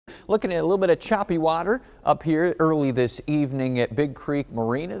Looking at a little bit of choppy water up here early this evening at Big Creek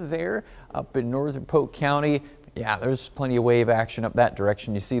Marina there up in northern Polk County. Yeah, there's plenty of wave action up that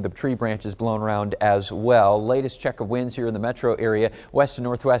direction. You see the tree branches blown around as well. Latest check of winds here in the metro area, west to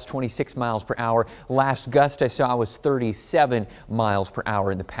northwest, 26 miles per hour. Last gust I saw was 37 miles per hour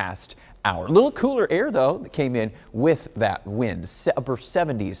in the past hour. A little cooler air, though, that came in with that wind. Upper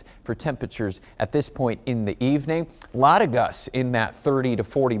 70s for temperatures at this point in the evening. A lot of gusts in that 30 to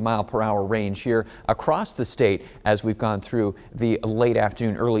 40 mile per hour range here across the state as we've gone through the late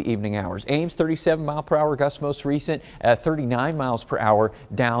afternoon, early evening hours. Ames, 37 mile per hour gusts most recent, 39 miles per hour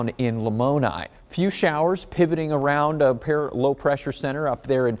down in Lamoni. Few showers pivoting around a low pressure center up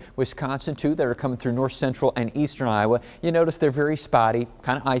there in Wisconsin too that are coming through north central and eastern Iowa. You notice they're very spotty,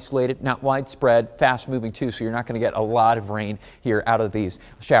 kind of isolated, not widespread, fast moving too, so you're not going to get a lot of rain here out of these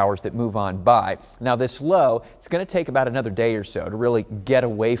showers that move on by. Now this low, it's going to take about another day or so to really get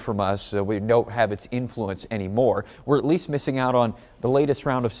away from us, so we don't have its influence anymore. We're at least missing out on the latest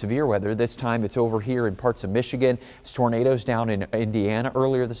round of severe weather. This time it's over here in parts of Michigan. It's tornadoes down in Indiana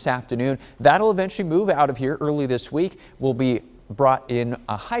earlier this afternoon. That'll eventually move out of here early this week. We'll be brought in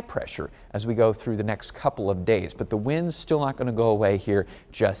a high pressure as we go through the next couple of days, but the wind's still not going to go away here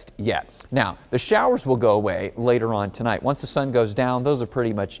just yet. Now, the showers will go away later on tonight. Once the sun goes down, those are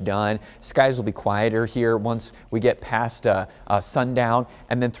pretty much done. Skies will be quieter here once we get past sundown,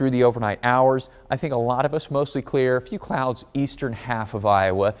 and then through the overnight hours. I think a lot of us mostly clear. A few clouds eastern half of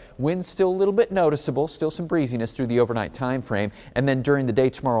Iowa. Winds still a little bit noticeable, still some breeziness through the overnight time frame, and then during the day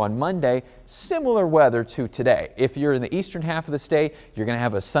tomorrow on Monday, similar weather to today. If you're in the eastern half of the state, you're going to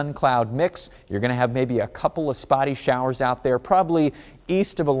have a sun cloud mix. You're going to have maybe a couple of spotty showers out there, probably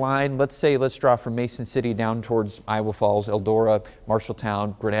east of a line. Let's draw from Mason City down towards Iowa Falls, Eldora,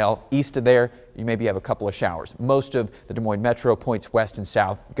 Marshalltown, Grinnell. East of there, you maybe have a couple of showers. Most of the Des Moines metro points west and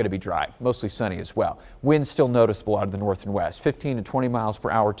south going to be dry, mostly sunny as well. Winds still noticeable out of the north and west, 15 to 20 miles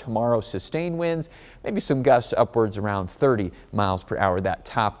per hour tomorrow, sustained winds, maybe some gusts upwards around 30 miles per hour, that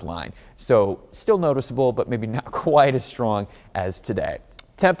top line. So still noticeable, but maybe not quite as strong as today.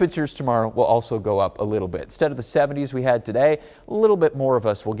 Temperatures tomorrow will also go up a little bit. Instead of the 70s we had today, a little bit more of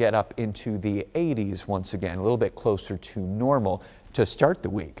us will get up into the 80s once again, a little bit closer to normal to start the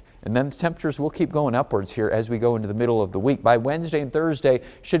week. And then the temperatures will keep going upwards here as we go into the middle of the week. By Wednesday and Thursday,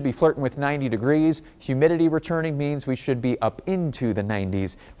 should be flirting with 90 degrees. Humidity returning means we should be up into the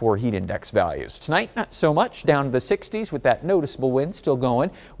 90s for heat index values. Tonight, not so much, down to the 60s with that noticeable wind still going.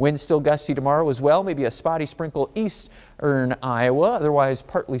 Winds still gusty tomorrow as well, maybe a spotty sprinkle eastern Iowa. Otherwise,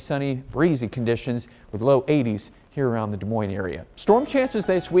 partly sunny, breezy conditions with low 80s here around the Des Moines area. Storm chances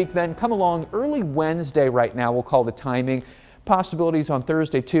this week then come along early Wednesday right now, we'll call the timing. Possibilities on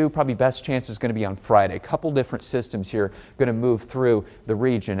Thursday too, probably best chance is going to be on Friday. A couple different systems here going to move through the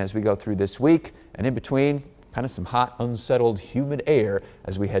region as we go through this week, and in between kind of some hot, unsettled, humid air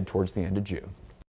as we head towards the end of June.